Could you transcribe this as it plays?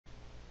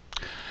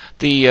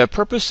The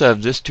purpose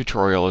of this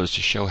tutorial is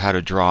to show how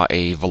to draw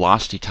a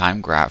velocity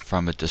time graph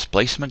from a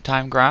displacement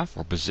time graph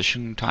or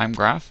position time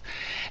graph.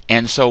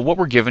 And so what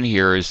we're given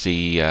here is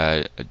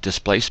the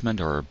displacement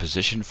or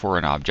position for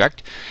an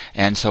object.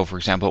 And so for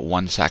example at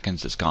 1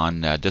 second it's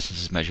gone,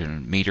 distance is measured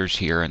in meters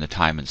here and the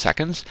time in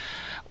seconds.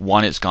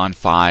 1 it's gone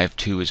 5,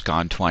 2 it's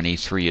gone 20,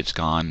 3 it's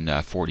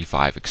gone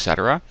 45,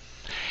 etc.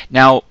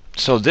 Now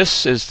so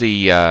this is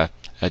the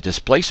a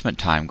displacement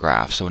time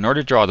graph. So in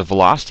order to draw the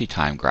velocity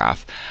time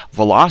graph,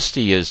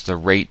 velocity is the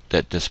rate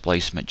that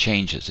displacement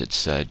changes.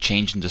 It's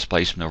change in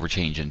displacement over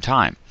change in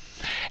time.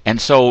 And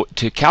so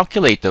to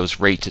calculate those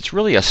rates, it's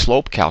really a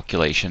slope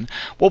calculation.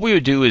 What we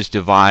would do is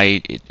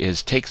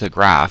take the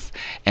graph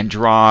and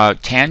draw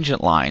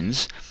tangent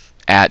lines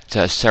at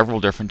several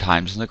different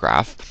times in the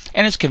graph,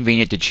 and it's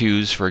convenient to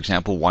choose, for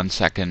example, 1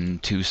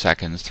 second, 2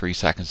 seconds, 3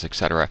 seconds,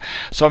 etc.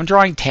 So I'm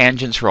drawing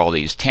tangents for all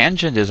these.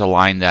 Tangent is a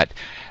line that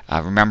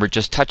remember, it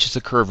just touches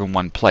the curve in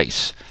one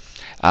place.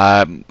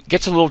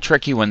 Gets a little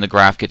tricky when the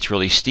graph gets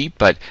really steep,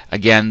 but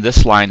again,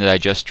 this line that I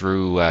just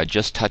drew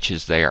just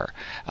touches there.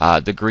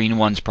 The green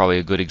one's probably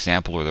a good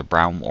example, or the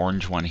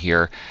brown-orange one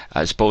here.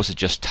 I suppose it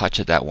just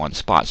touches that one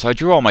spot. So I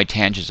drew all my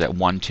tangents at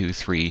 1, 2,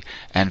 3,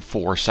 and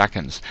 4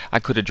 seconds. I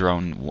could have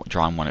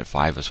drawn one at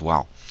 5 as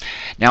well.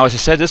 Now, as I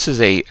said, this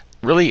is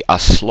really a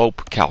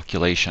slope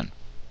calculation.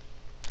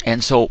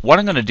 And so what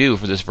I'm going to do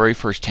for this very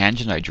first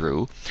tangent I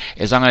drew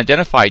is I'm going to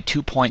identify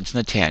 2 points in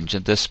the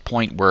tangent, this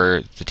point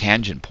where the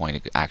tangent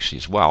point actually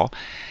as well,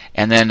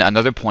 and then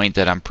another point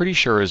that I'm pretty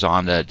sure is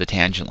on the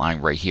tangent line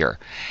right here.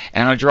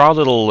 And I'm going to draw a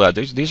little,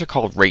 these are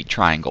called rate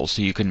triangles,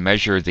 so you can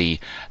measure the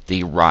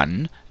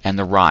run and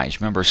the rise.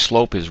 Remember,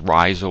 slope is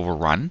rise over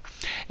run.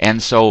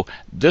 And so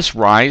this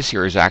rise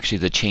here is actually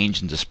the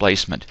change in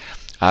displacement.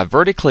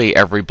 Vertically,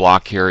 every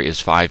block here is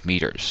 5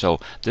 meters. So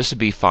this would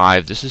be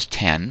 5, this is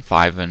 10,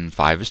 5 and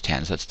 5 is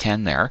 10, so that's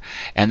 10 there.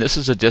 And this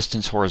is a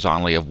distance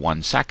horizontally of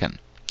 1 second.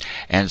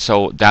 And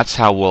so that's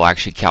how we'll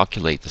actually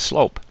calculate the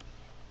slope.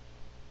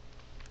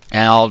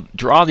 And I'll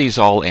draw these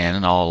all in,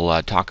 and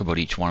I'll talk about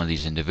each one of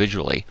these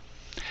individually.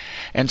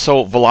 And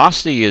so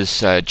velocity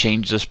is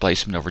change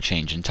displacement over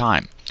change in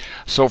time.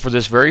 So for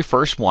this very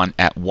first one,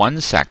 at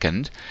 1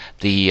 second,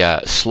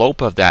 the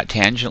slope of that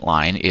tangent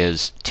line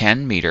is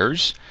 10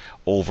 meters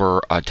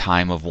over a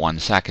time of 1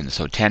 second.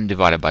 So 10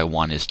 divided by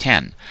 1 is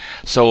 10.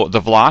 So the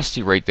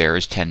velocity rate there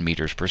is 10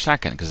 meters per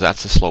second, because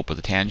that's the slope of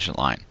the tangent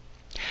line.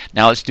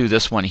 Now let's do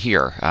this one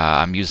here.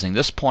 I'm using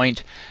this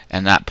point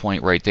and that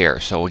point right there.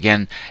 So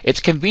again, it's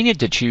convenient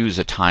to choose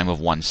a time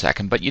of 1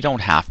 second, but you don't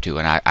have to,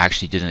 and I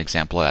actually did an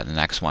example of that in the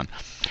next one.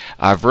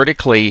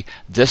 Vertically,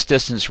 this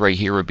distance right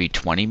here would be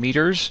 20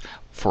 meters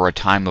for a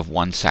time of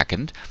 1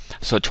 second.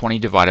 So 20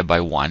 divided by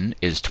 1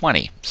 is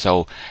 20.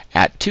 So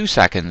at 2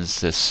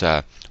 seconds, this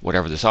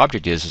whatever this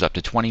object is up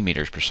to 20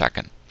 meters per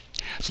second.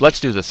 So let's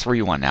do the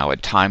 3 one now.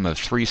 At time of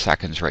 3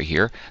 seconds right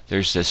here,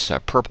 there's this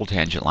purple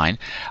tangent line.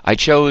 I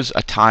chose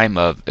a time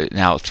of,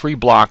 now 3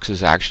 blocks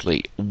is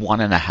actually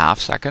 1.5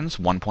 seconds,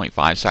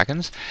 1.5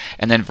 seconds.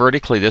 And then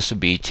vertically this would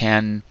be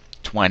 10,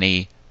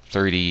 20,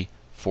 30,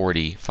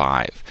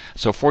 45.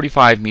 So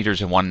 45 meters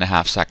in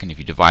 1.5 seconds. If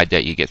you divide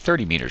that, you get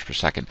 30 meters per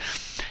second.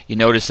 You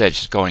notice that it's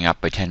just going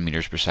up by 10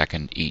 meters per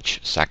second each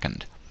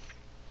second.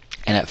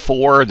 And at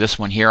 4, this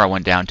one here, I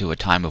went down to a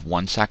time of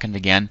 1 second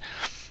again.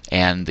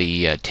 And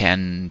the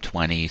 10,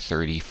 20,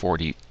 30,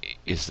 40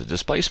 is the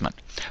displacement.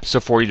 So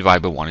 40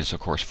 divided by 1 is, of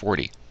course,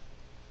 40.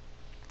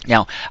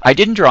 Now, I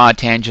didn't draw a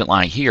tangent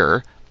line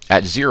here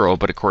at 0,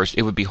 but of course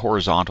it would be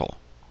horizontal.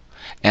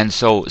 And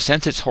so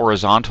since it's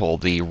horizontal,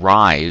 the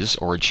rise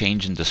or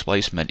change in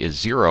displacement is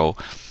 0.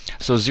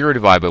 So 0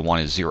 divided by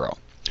 1 is 0.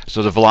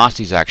 So the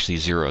velocity is actually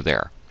 0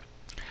 there.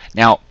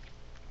 Now,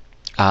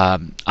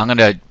 I'm going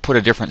to put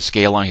a different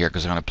scale on here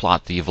because I'm going to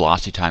plot the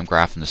velocity time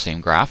graph in the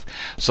same graph.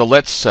 So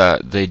let's,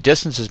 the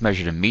distance is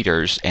measured in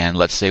meters, and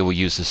let's say we'll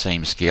use the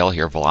same scale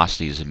here.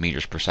 Velocity is in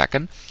meters per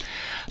second.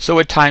 So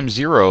at time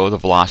 0, the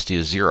velocity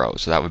is 0.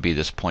 So that would be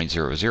this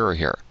 0.00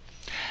 here.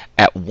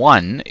 At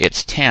 1,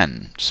 it's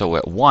 10. So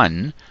at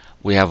 1,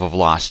 we have a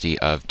velocity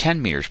of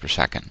 10 meters per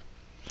second.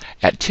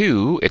 At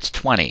 2, it's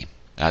 20.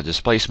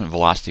 Displacement and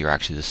velocity are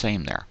actually the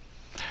same there.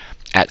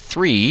 At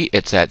 3,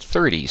 it's at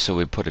 30, so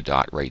we put a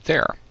dot right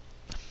there.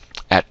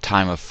 At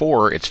time of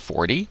 4, it's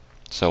 40.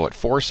 So at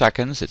 4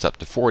 seconds, it's up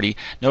to 40.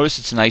 Notice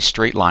it's a nice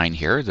straight line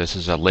here. This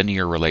is a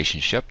linear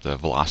relationship, the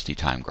velocity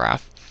time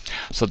graph.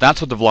 So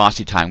that's what the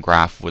velocity time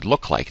graph would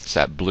look like. It's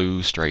that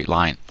blue straight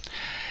line.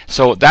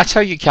 So that's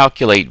how you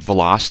calculate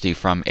velocity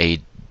from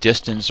a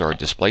distance or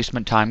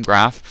displacement time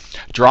graph.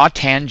 Draw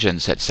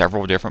tangents at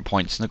several different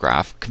points in the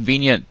graph.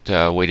 Convenient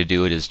way to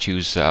do it is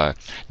choose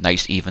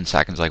nice even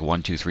seconds like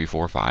 1, 2, 3,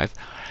 4, 5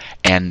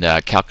 and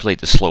calculate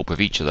the slope of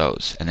each of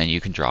those, and then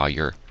you can draw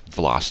your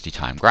velocity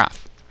time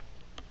graph.